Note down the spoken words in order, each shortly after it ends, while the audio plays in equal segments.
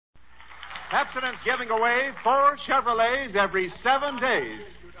Pepsodent's giving away 4 Chevrolets every 7 days.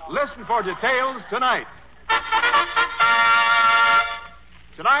 Listen for details tonight.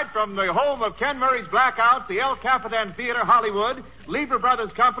 Tonight, from the home of Ken Murray's Blackout, the El Capitan Theater, Hollywood, Lever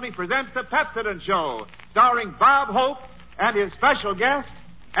Brothers Company presents the Pepsodent Show, starring Bob Hope and his special guest,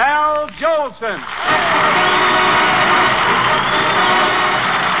 Al Jolson.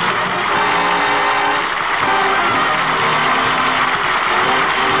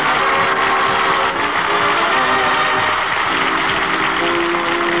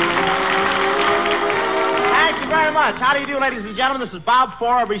 How do you do, ladies and gentlemen? This is Bob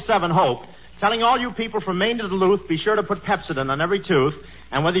 4 every 7 Hope, telling all you people from Maine to Duluth, be sure to put Pepsodent on every tooth,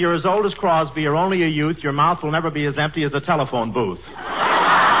 and whether you're as old as Crosby or only a youth, your mouth will never be as empty as a telephone booth.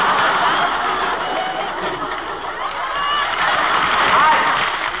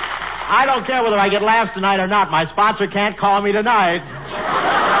 I don't care whether I get laughs tonight or not. My sponsor can't call me tonight.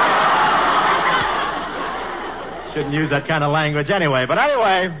 Shouldn't use that kind of language anyway. But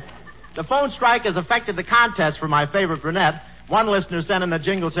anyway, the phone strike has affected the contest for my favorite brunette. One listener sent in a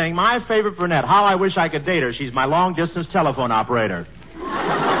jingle saying, "My favorite brunette, how I wish I could date her. She's my long-distance telephone operator."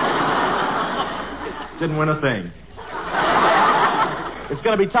 Didn't win a thing. It's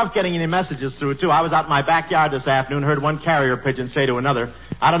going to be tough getting any messages through, too. I was out in my backyard this afternoon, heard one carrier pigeon say to another,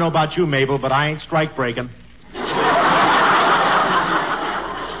 "I don't know about you, Mabel, but I ain't strike-breaking." But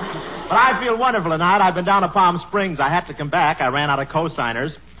I feel wonderful tonight. I've been down to Palm Springs. I had to come back. I ran out of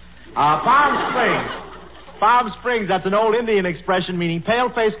co-signers. Palm Springs, that's an old Indian expression meaning pale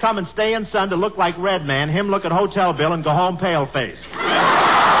face come and stay in sun to look like red man, him look at hotel bill and go home pale face.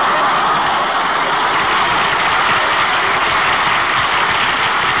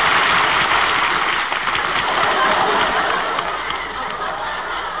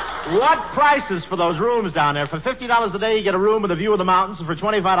 What prices for those rooms down there? For $50 a day, you get a room with a view of the mountains, and for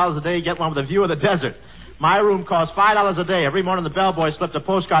 $25 a day, you get one with a view of the desert. My room costs $5 a day. Every morning, the bellboy slipped a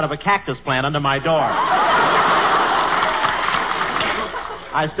postcard of a cactus plant under my door.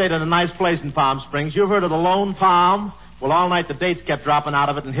 I stayed at a nice place in Palm Springs. You've heard of the Lone Palm? Well, all night the dates kept dropping out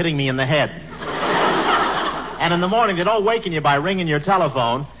of it and hitting me in the head. And in the morning, they don't waken you by ringing your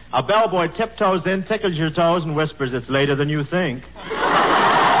telephone. A bellboy tiptoes in, tickles your toes, and whispers, "It's later than you think."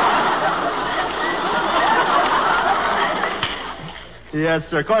 Yes,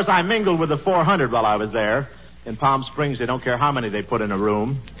 sir. Of course, I mingled with the 400 while I was there. In Palm Springs, they don't care how many they put in a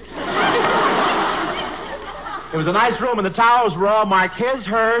room. It was a nice room, and the towels were all marked his,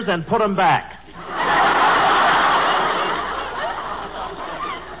 hers, and put them back.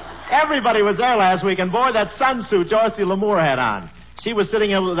 Everybody was there last week, and boy, that sunsuit Dorothy Lamour had on. She was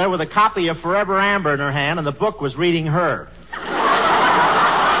sitting over there with a copy of Forever Amber in her hand, and the book was reading her.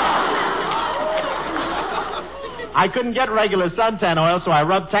 I couldn't get regular suntan oil, so I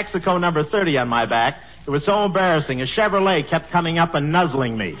rubbed Texaco number 30 on my back. It was so embarrassing. A Chevrolet kept coming up and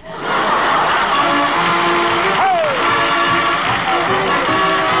nuzzling me.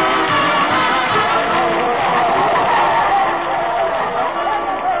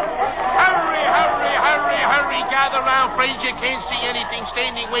 Hurry, gather round, friends. You can't see anything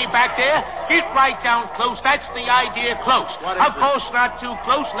standing way back there. Get right down close. That's the idea, close. Of course, not too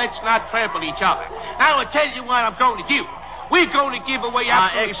close. Let's not trample each other. Now, I'll tell you what I'm going to do. We're going to give away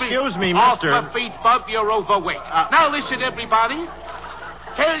absolutely free. Excuse me, mister. Off my feet, Bub, you're overweight. Now, listen, everybody.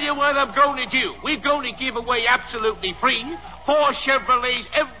 Tell you what I'm going to do. We're going to give away absolutely free 4 Chevrolets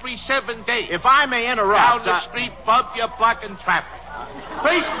every 7 days. If I may interrupt... Down the street, Bub, you're blocking traffic.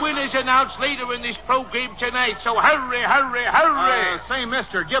 First winner's announced later in this program tonight, so hurry. Say,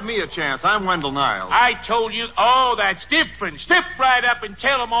 mister, give me a chance. I'm Wendell Niles. I told you. Oh, that's different. Step right up and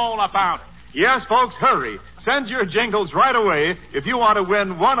tell them all about it. Yes, folks, hurry. Send your jingles right away if you want to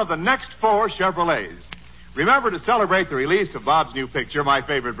win one of the next 4 Chevrolets. Remember, to celebrate the release of Bob's new picture, My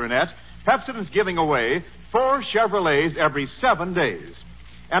Favorite Brunette, Pepsodent's giving away 4 Chevrolets every 7 days.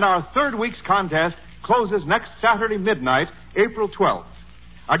 And our 3rd week's contest closes next Saturday midnight, April 12th.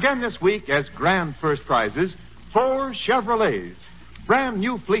 Again this week, as grand first prizes, 4 Chevrolets, brand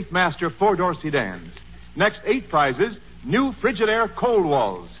new Fleetmaster 4-door sedans. Next 8 prizes, new Frigidaire cold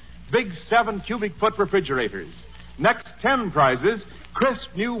walls, big 7 cubic foot refrigerators. Next 10 prizes, crisp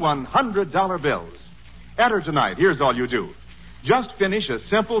new $100 bills. Enter tonight. Here's all you do. Just finish a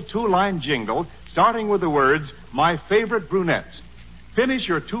simple 2-line jingle starting with the words, "My Favorite Brunette." Finish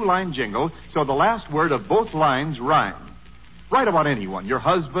your 2-line jingle so the last word of both lines rhyme. Write about anyone, your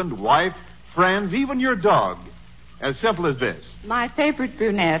husband, wife, friends, even your dog. As simple as this. My favorite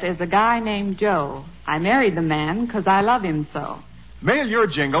brunette is a guy named Joe. I married the man because I love him so. Mail your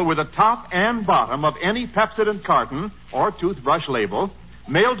jingle with the top and bottom of any Pepsodent carton or toothbrush label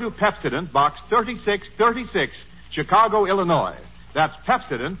Mail to Pepsodent, Box 3636, Chicago, Illinois. That's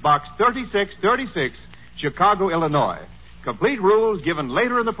Pepsodent, Box 3636, Chicago, Illinois. Complete rules given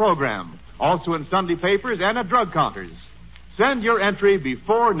later in the program, also in Sunday papers and at drug counters. Send your entry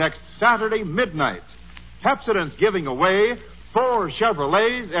before next Saturday midnight. Pepsodent's giving away 4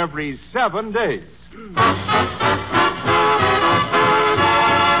 Chevrolets every 7 days.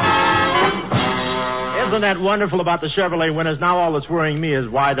 Isn't that wonderful about the Chevrolet winners? Now all that's worrying me is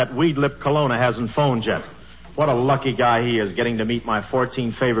why that weed-lipped Kelowna hasn't phoned yet. What a lucky guy he is, getting to meet my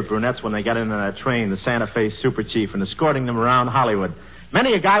 14 favorite brunettes when they get in that train, the Santa Fe Super Chief, and escorting them around Hollywood.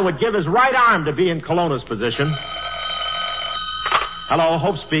 Many a guy would give his right arm to be in Kelowna's position. Hello,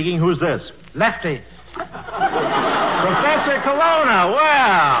 Hope speaking. Who's this? Lefty. Professor Kelowna.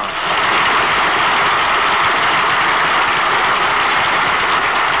 Well.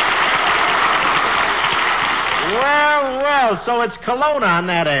 Well, so it's Kelowna on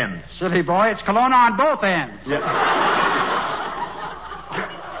that end. Silly boy, it's Kelowna on both ends. Yeah.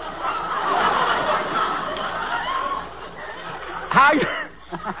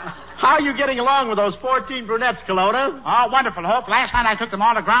 How are you getting along with those 14 brunettes, Kelowna? Oh, wonderful, Hope. Last night I took them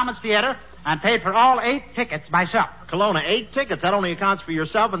all to Grauman's Theater and paid for all 8 tickets myself. Kelowna, 8 tickets. That only accounts for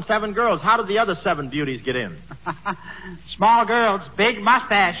yourself and 7 girls. How did the other 7 beauties get in? Small girls, big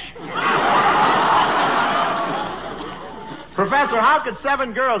mustache. Professor, how could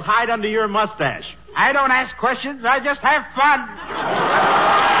 7 girls hide under your mustache? I don't ask questions. I just have fun.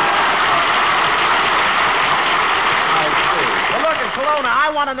 I see. Well, look, at Kelowna,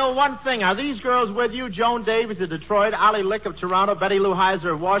 I want to know one thing. Are these girls with you? Joan Davies of Detroit, Ollie Lick of Toronto, Betty Lou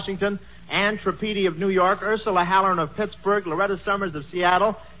Heiser of Washington, Ann Trapedi of New York, Ursula Halloran of Pittsburgh, Loretta Summers of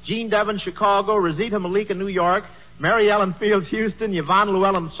Seattle, Jean Devon, Chicago, Rosita Malika, New York, Mary Ellen Fields, Houston, Yvonne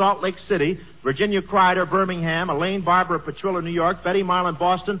Llewellyn, Salt Lake City, Virginia Kreider, Birmingham, Elaine Barber of Petrulla, New York, Betty Marlin,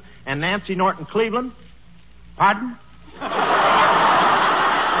 Boston, and Nancy Norton, Cleveland? Pardon?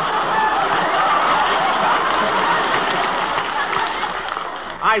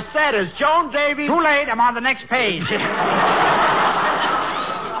 I said, is Joan Davies... Too late. I'm on the next page.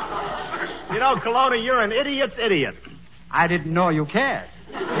 You know, Kelowna, you're an idiot's idiot. I didn't know you cared.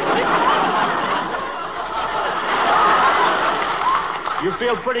 You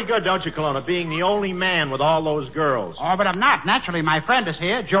feel pretty good, don't you, Kelowna, being the only man with all those girls? Oh, but I'm not. Naturally, my friend is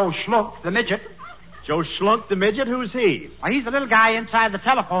here, Joe Schlunk, the midget. Joe Schlunk, the midget? Who's he? Well, he's the little guy inside the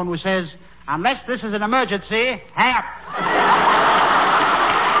telephone who says, unless this is an emergency, hang up.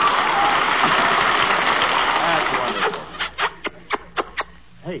 That's wonderful.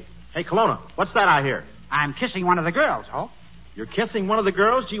 Hey, Kelowna, what's that I hear? I'm kissing one of the girls, Hope. You're kissing one of the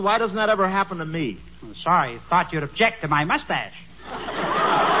girls? Gee, why doesn't that ever happen to me? Oh, sorry, thought you'd object to my mustache.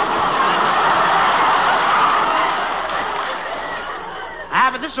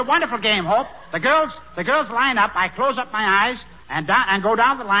 But this is a wonderful game, Hope. The girls line up. I close up my eyes and go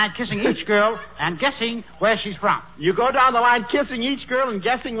down the line, kissing each girl and guessing where she's from. You go down the line kissing each girl and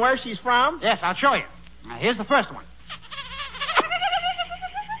guessing where she's from? Yes, I'll show you. Now, here's the first one.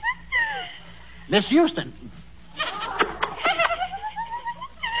 Miss Houston.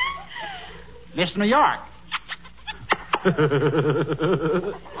 Miss New York.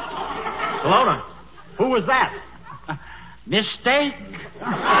 Kelowna, who was that? Mistake. Thank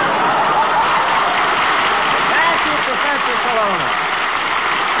you, Professor Kelowna.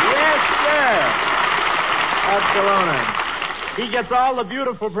 Yes, sir. That's Kelowna. He gets all the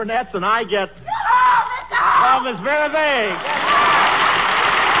beautiful brunettes, and I get... Oh, Miss Vera Vague.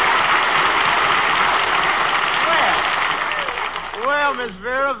 Well, Miss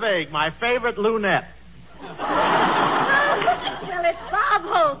Vera Vague, my favorite lunette. Well, it's Bob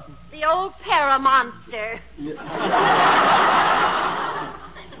Hope, the old para-monster.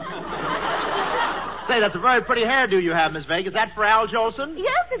 Say, that's a very pretty hairdo you have, Miss Vague. Is that for Al Jolson?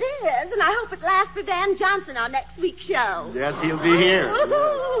 Yes, it is, and I hope it lasts for Dan Johnson on next week's show. Yes, he'll be here.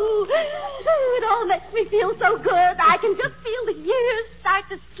 Ooh, it all makes me feel so good. I can just feel the years start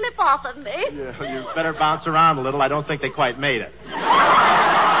to slip off of me. Yeah, you better bounce around a little. I don't think they quite made it.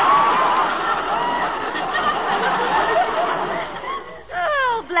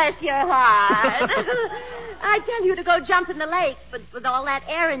 Oh, bless your heart. I tell you to go jump in the lake, but with all that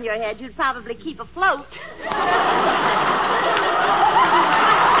air in your head, you'd probably keep afloat.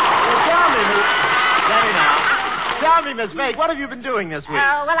 Tell me, Miss Vague, what have you been doing this week?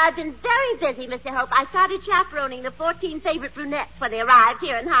 Oh, well, I've been very busy, Mr. Hope. I started chaperoning the 14 favorite brunettes when they arrived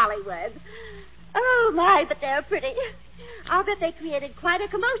here in Hollywood. Oh, my, but they're pretty. I'll bet they created quite a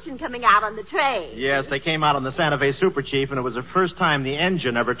commotion coming out on the train. Yes, they came out on the Santa Fe Super Chief, and it was the first time the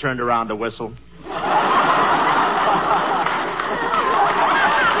engine ever turned around to whistle.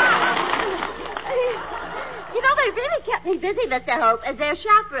 terribly busy, Mr. Hope, as their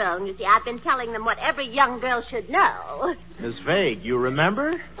chaperone. You see, I've been telling them what every young girl should know. Miss Vague, you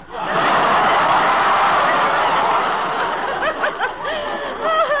remember?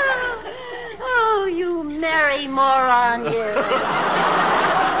 Oh, you merry moron, you.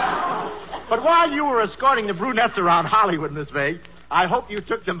 But while you were escorting the brunettes around Hollywood, Miss Vague, I hope you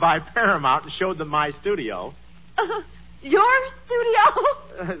took them by Paramount and showed them my studio. Your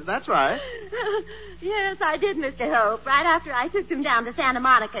studio? That's right. Yes, I did, Mr. Hope. Right after I took them down to Santa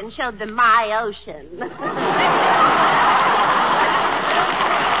Monica and showed them my ocean.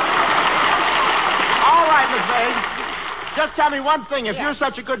 All right, Miss Vague. Just tell me one thing. If you're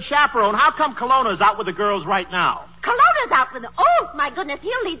such a good chaperone, how come Colonna's out with the girls right now? Colonna's out with them. Oh, my goodness,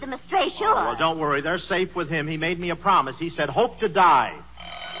 he'll lead them astray, sure. Oh, well, don't worry. They're safe with him. He made me a promise. He said, hope to die.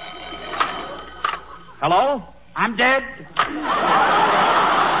 Hello? I'm dead.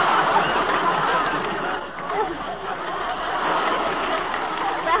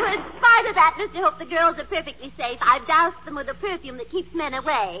 Well, in spite of that, Mr. Hope, the girls are perfectly safe. I've doused them with a perfume that keeps men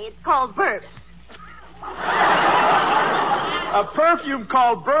away. It's called Burp. A perfume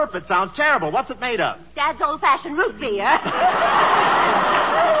called Burp. It sounds terrible. What's it made of? Dad's old-fashioned root beer.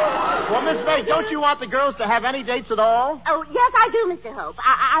 Well, Miss Vague, don't you want the girls to have any dates at all? Oh, yes, I do, Mr. Hope.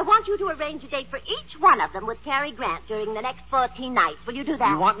 I want you to arrange a date for each one of them with Cary Grant during the next 14 nights. Will you do that?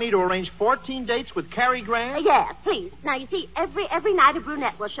 You want me to arrange 14 dates with Cary Grant? Yes, please. Now, you see, every night a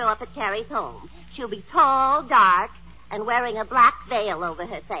brunette will show up at Cary's home. She'll be tall, dark, and wearing a black veil over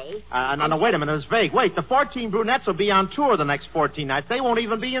her face. No, wait a minute, Miss Vague. Wait, the 14 brunettes will be on tour the next 14 nights. They won't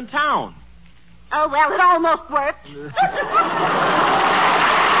even be in town. Oh, well, it almost worked.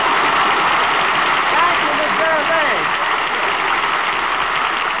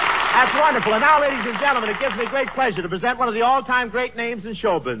 That's wonderful. And now, ladies and gentlemen, it gives me great pleasure to present one of the all-time great names in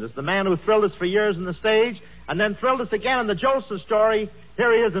show business, the man who thrilled us for years on the stage and then thrilled us again in the Jolson story.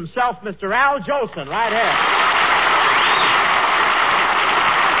 Here he is himself, Mr. Al Jolson, right here.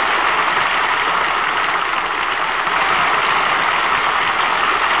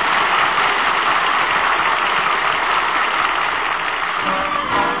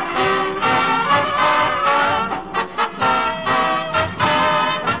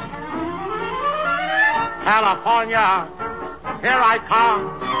 California, here I come,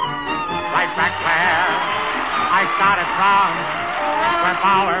 right back where I started from, where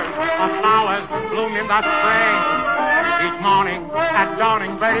bowers of flowers bloom in the spring. Each morning at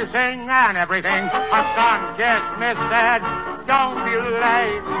dawning, birdies sing and everything. A sun-kissed miss said, don't be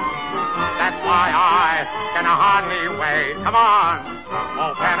late. That's why I can hardly wait. Come on,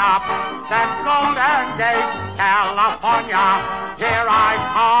 open up that golden gate. California, here I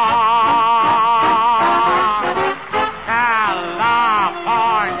come.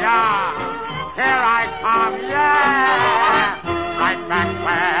 California, here I come, yeah. Right back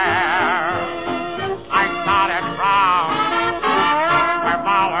where I started from, where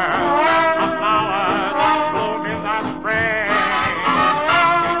bowers of flowers bloom in the spring.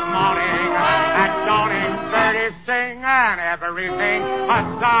 Each morning at dawning, birdies sing and everything. A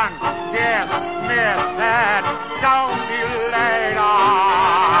sun, yes, miss said, don't be late.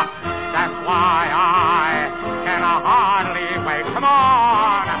 Oh, that's why I can hardly wait. Come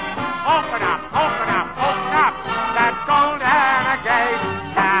on, open up that golden gate.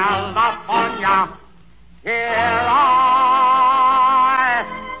 California, here I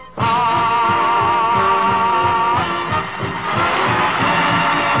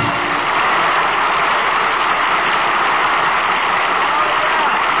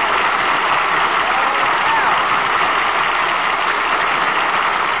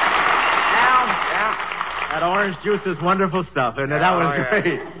That orange juice is wonderful stuff, isn't it? That was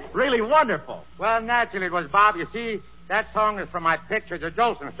great. Really wonderful. Well, naturally it was, Bob. You see, that song is from my picture, The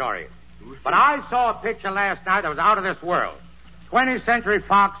Jolson Story. But I saw a picture last night that was out of this world. 20th Century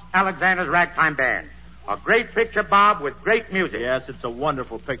Fox, Alexander's Ragtime Band. A great picture, Bob, with great music. Yes, it's a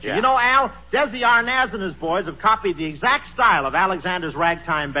wonderful picture. Yeah. You know, Al, Desi Arnaz and his boys have copied the exact style of Alexander's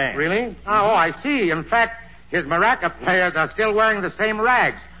Ragtime Band. Really? Oh, I see. In fact, his maraca players are still wearing the same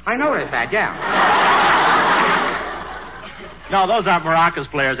rags. I noticed that, yeah. No, those aren't maracas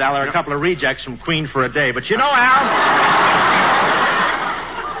players, Al. They're a couple of rejects from Queen for a Day. But you know, Al...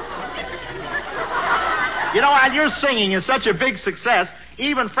 your singing is such a big success,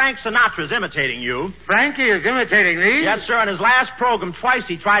 even Frank Sinatra's imitating you. Frankie is imitating me? Yes, sir. In his last program, twice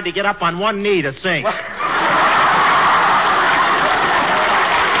he tried to get up on one knee to sing.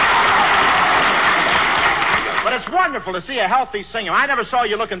 But it's wonderful to see a healthy singer. I never saw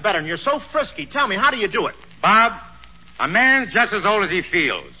you looking better, and you're so frisky. Tell me, how do you do it? Bob, a man's just as old as he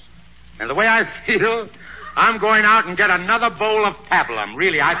feels. And the way I feel, I'm going out and get another bowl of pablum.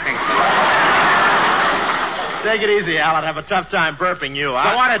 Really, I think so. Take it easy, Al. I'd have a tough time burping you.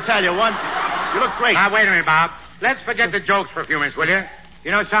 I want to tell you one. You look great. Now, wait a minute, Bob. Let's forget the jokes for a few minutes, will you?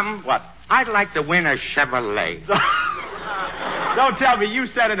 You know something? What? I'd like to win a Chevrolet. Don't tell me you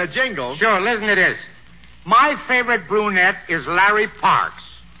said in a jingle. Sure, listen to this. My favorite brunette is Larry Parks.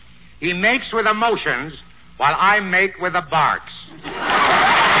 He makes with emotions while I make with the barks.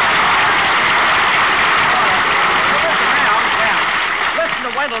 Listen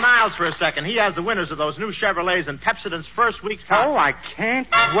to Wendell Niles for a second. He has the winners of those new Chevrolets in Pepsodent's first week's contest. Oh, I can't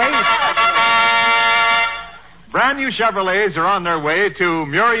wait. Brand new Chevrolets are on their way to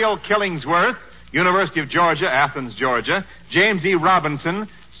Muriel Killingsworth, University of Georgia, Athens, Georgia. James E. Robinson,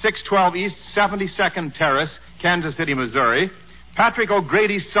 612 East 72nd Terrace, Kansas City, Missouri. Patrick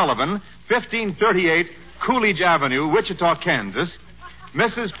O'Grady Sullivan, 1538 Coolidge Avenue, Wichita, Kansas.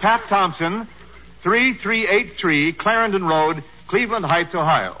 Mrs. Pat Thompson, 3383 Clarendon Road, Cleveland Heights,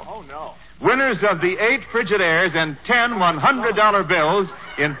 Ohio. Oh, no. Winners of the 8 Frigidaires and 10 $100 bills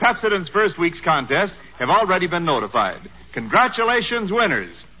in Pepsodent's first week's contest have already been notified. Congratulations,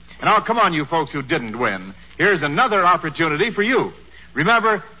 winners. And now, come on, you folks who didn't win. Here's another opportunity for you.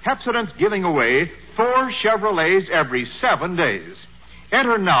 Remember, Pepsodent's giving away 4 Chevrolets every 7 days.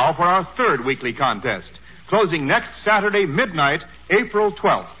 Enter now for our third weekly contest, closing next Saturday midnight, April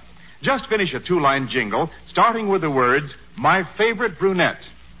 12th. Just finish a 2-line jingle, starting with the words, "My favorite brunette."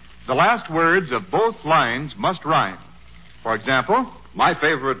 The last words of both lines must rhyme. For example, my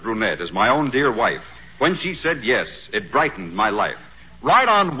favorite brunette is my own dear wife. When she said yes, it brightened my life. Write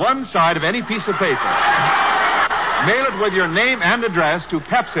on one side of any piece of paper. Mail it with your name and address to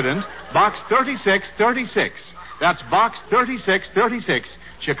Pepsodent, Box 3636. That's Box 3636,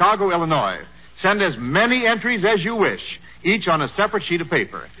 Chicago, Illinois. Send as many entries as you wish, each on a separate sheet of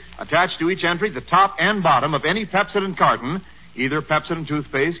paper. Attach to each entry the top and bottom of any Pepsodent carton, either Pepsodent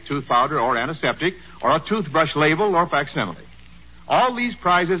toothpaste, tooth powder, or antiseptic, or a toothbrush label or facsimile. All these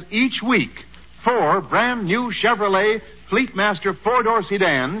prizes each week. 4 brand new Chevrolet Fleetmaster 4-door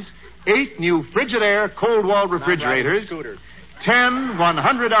sedans, 8 new Frigidaire cold wall refrigerators, 10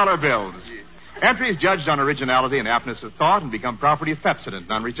 $100 bills. Entries judged on originality and aptness of thought and become property of Pepsodent,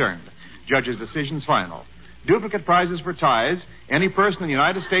 none returned. Judge's decisions final. Duplicate prizes for ties. Any person in the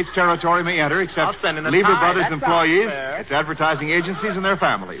United States territory may enter except Lever Brothers employees, its advertising agencies, and their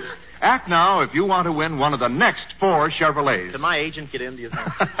families. Act now if you want to win one of the next 4 Chevrolets. Did my agent get in, do you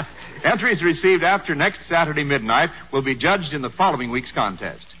think? Entries received after next Saturday midnight will be judged in the following week's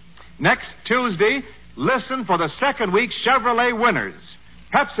contest. Next Tuesday, listen for the second week's Chevrolet winners.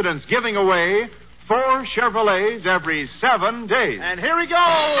 Pepsodent's giving away 4 Chevrolets every 7 days. And here we go!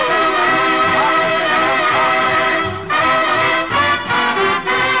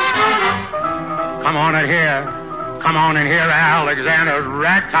 Come on in here. Come on in here, Alexander's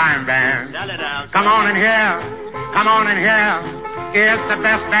Ragtime Band. Come on in here. Come on in here. It's the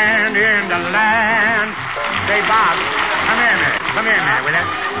best band in the land. Say, Bob, come here a minute. Come here a minute, will you?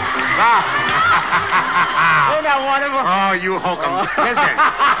 Bob. Ain't that wonderful? Oh, you hokum. Listen.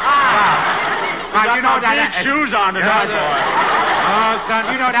 Bob, you know that... shoes on tonight, boy. Oh, son,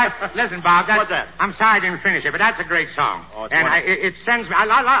 you know that... Listen, Bob, What's that? I'm sorry I didn't finish it, but that's a great song. Oh, it's and it sends me...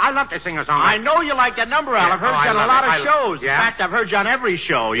 I love to sing a song. I know you like that number, Al. I've heard you on a lot of shows. Yeah? In fact, I've heard you on every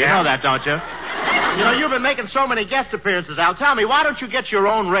show. You know that, don't you? You know, you've been making so many guest appearances, Al. Tell me, why don't you get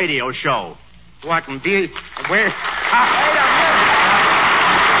your own radio show? What, indeed? Where... Wait a minute.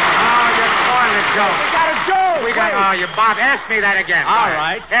 Oh, you're spoiling the joke. We got a joke. Oh, you, Bob, ask me that again. All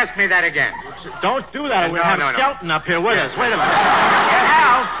right. Ask me that again. Don't do that. We'll have Skelton up here with us. Wait a minute.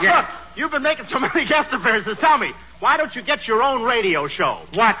 Al, look, you've been making so many guest appearances. Tell me, why don't you get your own radio show?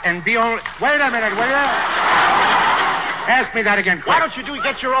 What, and be only... Wait a minute, will you? Ask me that again, quick. Why don't you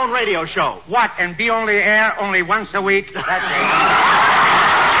get your own radio show? What, and be only air only once a week? That's it.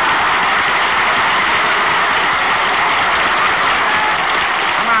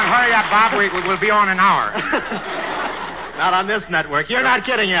 Hurry up, Bob. We'll be on an hour. Not on this network. You're not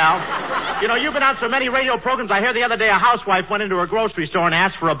kidding, Al. You know, you've been on so many radio programs. I heard the other day a housewife went into a grocery store and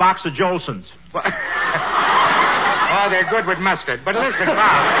asked for a box of Jolsons. Oh, they're good with mustard. But listen,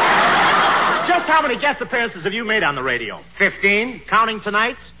 Bob. Just how many guest appearances have you made on the radio? 15. Counting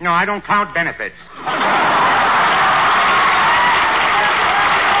tonight's? No, I don't count benefits.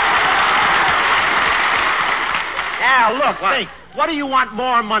 Al, look, think. What do you want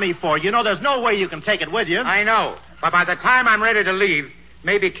more money for? You know, there's no way you can take it with you. I know. But by the time I'm ready to leave,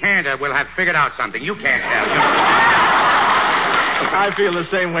 maybe Canada will have figured out something. You can't tell. I feel the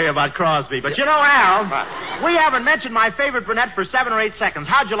same way about Crosby. But you know, Al, we haven't mentioned my favorite brunette for 7 or 8 seconds.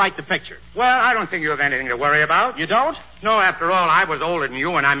 How'd you like the picture? Well, I don't think you have anything to worry about. You don't? No, after all, I was older than you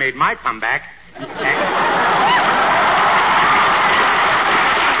when I made my comeback.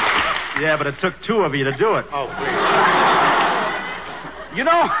 Yeah, but it took 2 of you to do it. Oh, please. You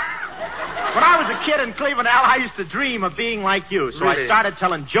know, when I was a kid in Cleveland, Al, I used to dream of being like you. So Really? I started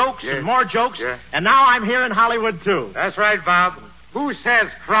telling jokes Yeah. and more jokes, Yeah. and now I'm here in Hollywood, too. That's right, Bob. Who says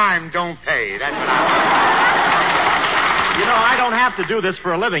crime don't pay? That's what I... You know, I don't have to do this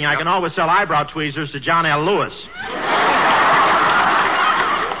for a living. I can always sell eyebrow tweezers to John L. Lewis.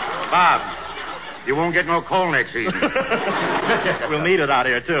 Bob, you won't get no coal next season. We'll need it out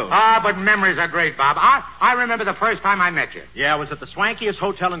here, too. But memories are great, Bob. I remember the first time I met you. Yeah, it was at the swankiest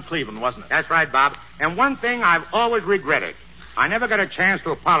hotel in Cleveland, wasn't it? That's right, Bob. And one thing I've always regretted. I never got a chance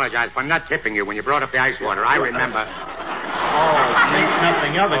to apologize for not tipping you when you brought up the ice water. I remember. Oh, think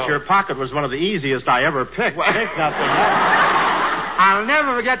nothing of it. Your pocket was one of the easiest I ever picked. Think nothing of it. I'll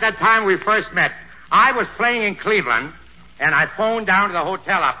never forget that time we first met. I was playing in Cleveland, and I phoned down to the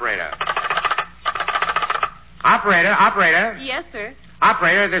hotel operator. Operator. Yes, sir.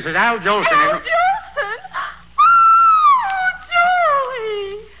 Operator, this is Al Jolson. Al Jolson! Oh,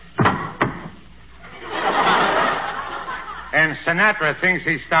 Joey! And Sinatra thinks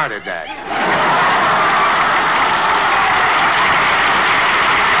he started that.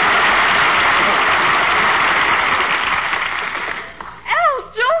 Al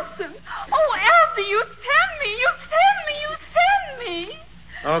Jolson! Oh, Alfie, you send me!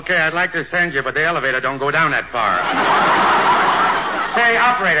 Okay, I'd like to send you, but the elevator don't go down that far. Say,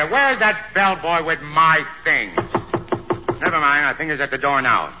 operator, where's that bellboy with my things? Never mind, I think he's at the door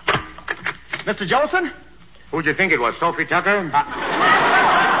now. Mr. Jolson? Who'd you think it was, Sophie Tucker?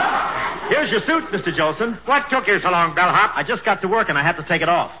 Here's your suit, Mr. Jolson. What took you so long, bellhop? I just got to work and I had to take it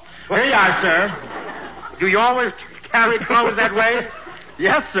off. Here you are, sir. Do you always carry clothes that way?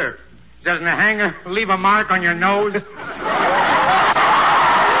 Yes, sir. Doesn't the hanger leave a mark on your nose?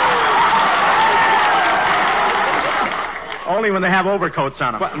 Only when they have overcoats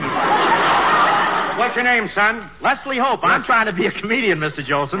on them. What's your name, son? Leslie Hope. I'm trying to be a comedian, Mr.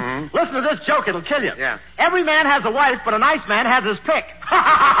 Jolson. Mm-hmm. Listen to this joke. It'll kill you. Yeah. Every man has a wife, but a nice man has his pick.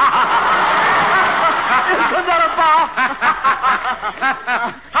 Isn't that a ball?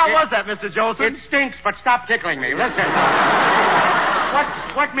 How was that, Mr. Jolson? It stinks, but stop tickling me. Listen.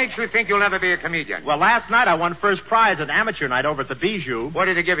 What makes you think you'll ever be a comedian? Well, last night I won first prize at amateur night over at the Bijou. What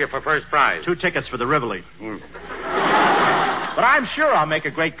did they give you for first prize? 2 tickets for the Rivoli. But I'm sure I'll make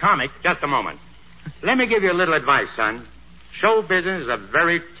a great comic. Just a moment. Let me give you a little advice, son. Show business is a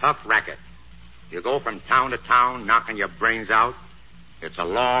very tough racket. You go from town to town, knocking your brains out. It's a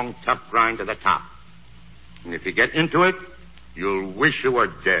long, tough grind to the top. And if you get into it, you'll wish you were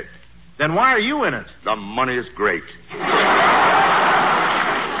dead. Then why are you in it? The money is great.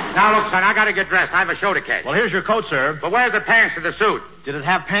 Now, look, son, I got to get dressed. I have a show to catch. Well, here's your coat, sir. But where's the pants to the suit? Did it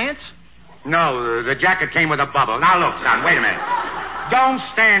have pants? No, the jacket came with a bubble. Now, look, son, wait a minute. Don't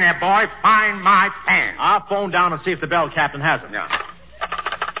stand there, boy. Find my pants. I'll phone down and see if the bell captain has them. Yeah.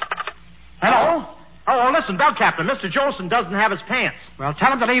 Hello? Oh, listen, bell captain, Mr. Jolson doesn't have his pants. Well,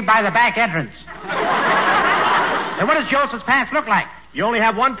 tell him to leave by the back entrance. Hey, what does Jolson's pants look like? You only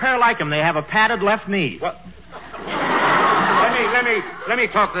have one pair like them. They have a padded left knee. What? Let me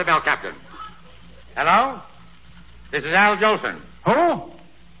talk to the bell captain. Hello? This is Al Jolson. Who?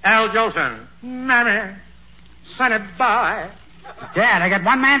 Al Jolson. Mammy. Sonny boy. Dad, I got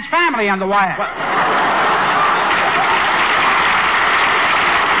one man's family on the wire.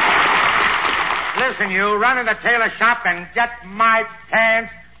 Listen, you, run to the tailor shop and get my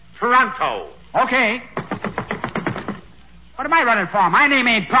pants pronto. Okay. What am I running for? My name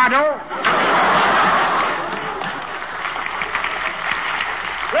ain't Pronto.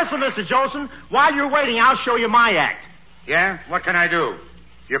 Listen, Mr. Jolson, while you're waiting, I'll show you my act. Yeah? What can I do?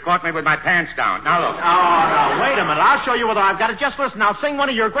 You caught me with my pants down. Now, look. Oh, no, wait a minute. I'll show you whether I've got it. Just listen. I'll sing one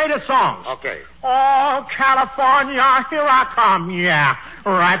of your greatest songs. Okay. Oh, California, here I come, yeah.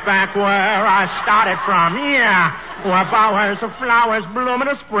 Right back where I started from, yeah. Where bowers of flowers bloom in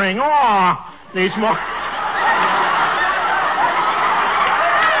the spring. Oh, these more...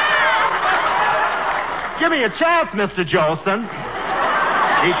 Give me a chance, Mr. Jolson.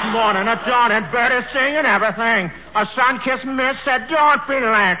 Each morning at dawn and birdies singing everything. A sun-kissed mist said, don't be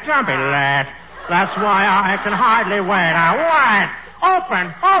late, don't be late. That's why I can hardly wait. I wait.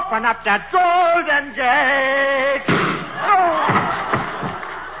 Open up that golden gate. Oh.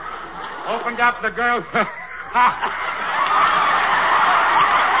 Opened up the girl.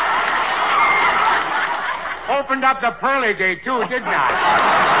 opened up the pearly gate, too, didn't I?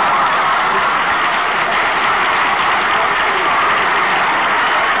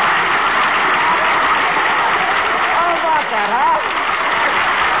 How about that, huh?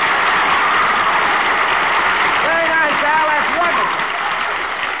 Very nice, Al. That's wonderful.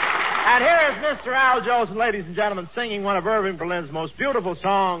 And here is Mr. Al Jolson, ladies and gentlemen, singing one of Irving Berlin's most beautiful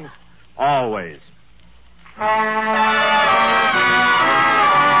songs, Always.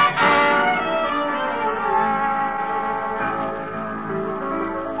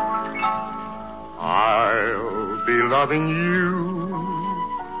 I'll be loving you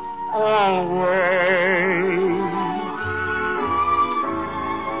always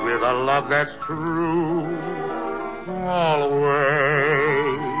with a love that's true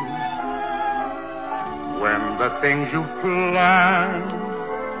always. When the things you plan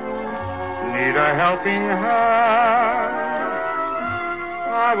need a helping hand,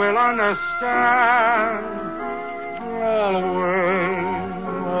 I will understand always,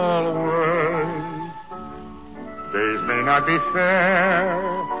 always. Days may not be fair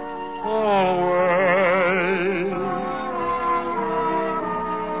always.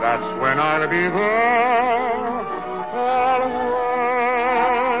 That's when I'll be there always.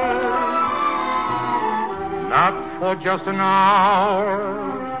 Not for just an hour,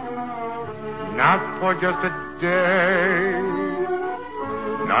 not for just a day,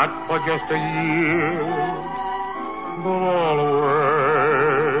 not for just a year, but always.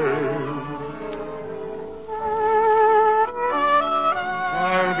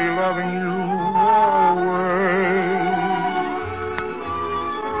 I'll be loving you always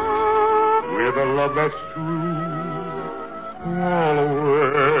with a love that's true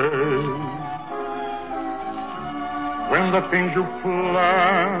always. When the things you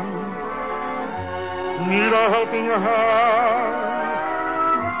plan need a helping hand,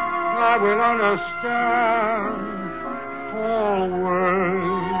 I will understand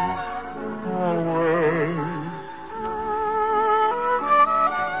always, always.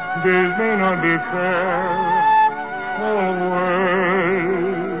 Days may not be fair always.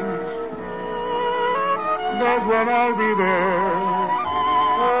 That's when I'll be there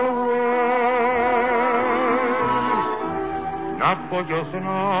always. Not for just an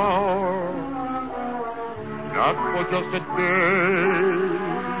hour, not for just a day,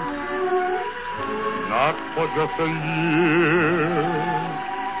 not for just a year,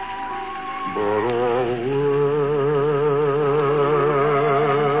 but always.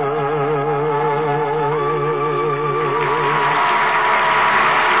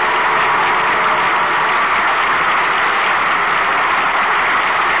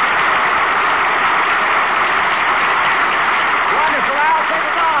 Wonderful, Al. Take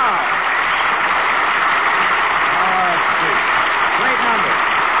it on. Great number.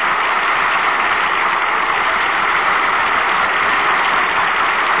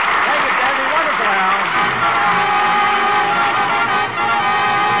 Thank you, Debbie. Wonderful, Al.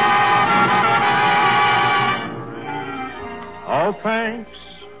 All thanks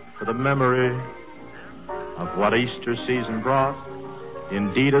for the memory of what Easter season brought,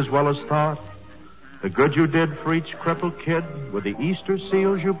 in deed as well as thought. The good you did for each crippled kid with the Easter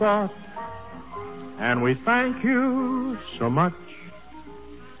seals you bought. And we thank you so much.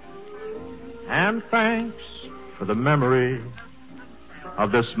 And thanks for the memory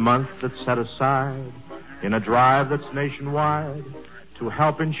of this month that's set aside in a drive that's nationwide to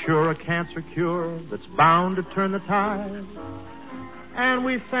help ensure a cancer cure that's bound to turn the tide. And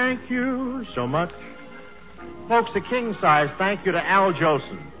we thank you so much. Folks, a king-size thank you to Al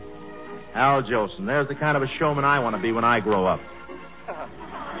Jolson. Al Jolson, there's the kind of a showman I want to be when I grow up.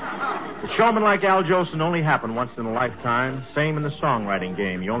 A showman like Al Jolson only happened once in a lifetime. Same in the songwriting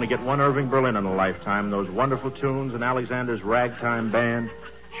game. You only get one Irving Berlin in a lifetime. Those wonderful tunes and Alexander's ragtime band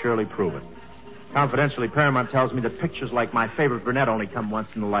surely prove it. Confidentially, Paramount tells me that pictures like My Favorite Brunette only come once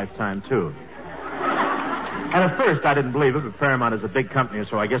in a lifetime, too. And at first, I didn't believe it, but Paramount is a big company,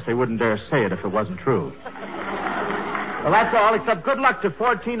 so I guess they wouldn't dare say it if it wasn't true. Well, that's all, except good luck to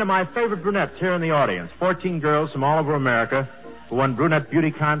 14 of my favorite brunettes here in the audience. 14 girls from all over America who won brunette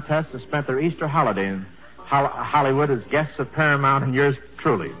beauty contests and spent their Easter holiday in Hollywood as guests of Paramount and yours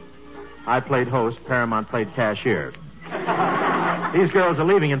truly. I played host, Paramount played cashier. These girls are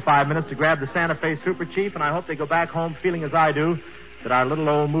leaving in 5 minutes to grab the Santa Fe Super Chief, and I hope they go back home feeling as I do, that our little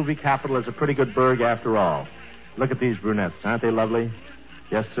old movie capital is a pretty good burg after all. Look at these brunettes. Aren't they lovely?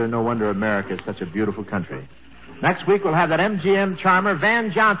 Yes, sir, no wonder America is such a beautiful country. Next week, we'll have that MGM charmer,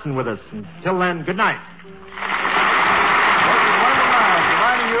 Van Johnson, with us. Until then, good night.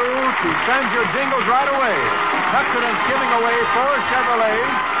 Reminding you to send your jingles right away. Pepsodent's giving away 4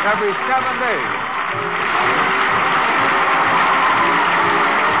 Chevrolets every 7 days.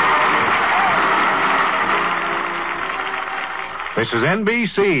 This is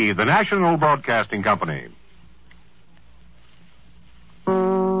NBC, the National Broadcasting Company.